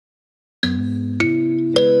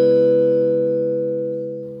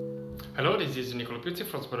Hello, this is Nicola Piazza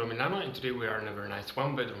from Spotahome Milano, and today we are in a very nice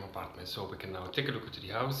one-bedroom apartment. So we can now take a look at the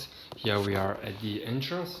house. Here we are at the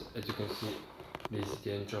entrance. As you can see, this is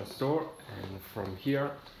the entrance door, and from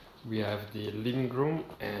here we have the living room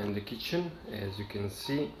and the kitchen. As you can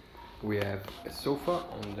see, we have a sofa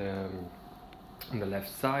on the left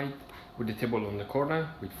side with the table on the corner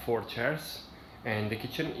with 4 chairs, and the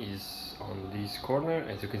kitchen is on this corner.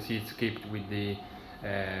 As you can see, it's equipped with the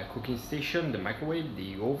cooking station, the microwave,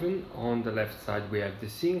 the oven. On the left side we have the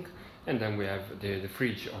sink, and then we have the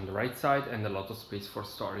fridge on the right side, and a lot of space for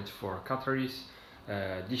storage for cutleries,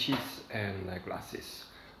 dishes and glasses.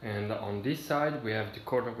 And on this side we have the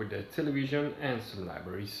corner with the television and some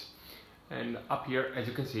libraries. And up here, as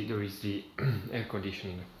you can see, there is the air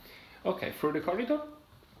conditioning. Okay, through the corridor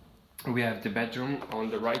we have the bedroom on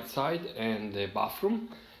the right side and the bathroom.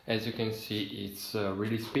 As you can see, it's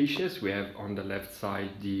really spacious. We have on the left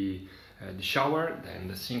side the shower, then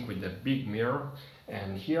the sink with the big mirror,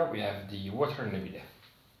 and here we have the water and the bidet.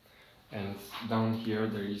 And down here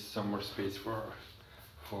there is some more space for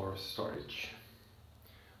storage.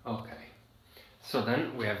 Okay, so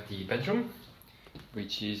then we have the bedroom,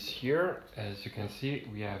 which is here. As you can see,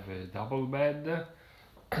 we have a double bed.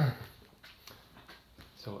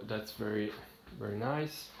 So that's very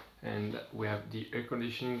nice. And we have the air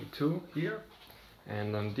conditioning too here.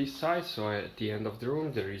 And on this side, so at the end of the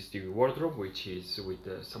room, there is the wardrobe, which is with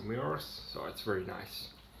some mirrors, so it's very nice.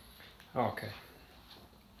 Okay,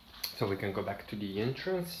 so we can go back to the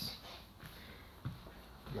entrance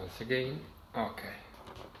once again. Okay,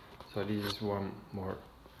 so this is one more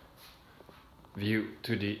view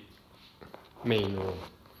to the main room.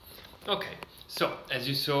 Okay, so as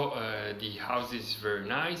you saw, the house is very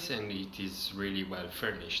nice and it is really well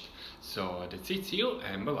furnished. So that's it, see you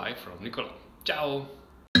and bye bye from Nicola. Ciao!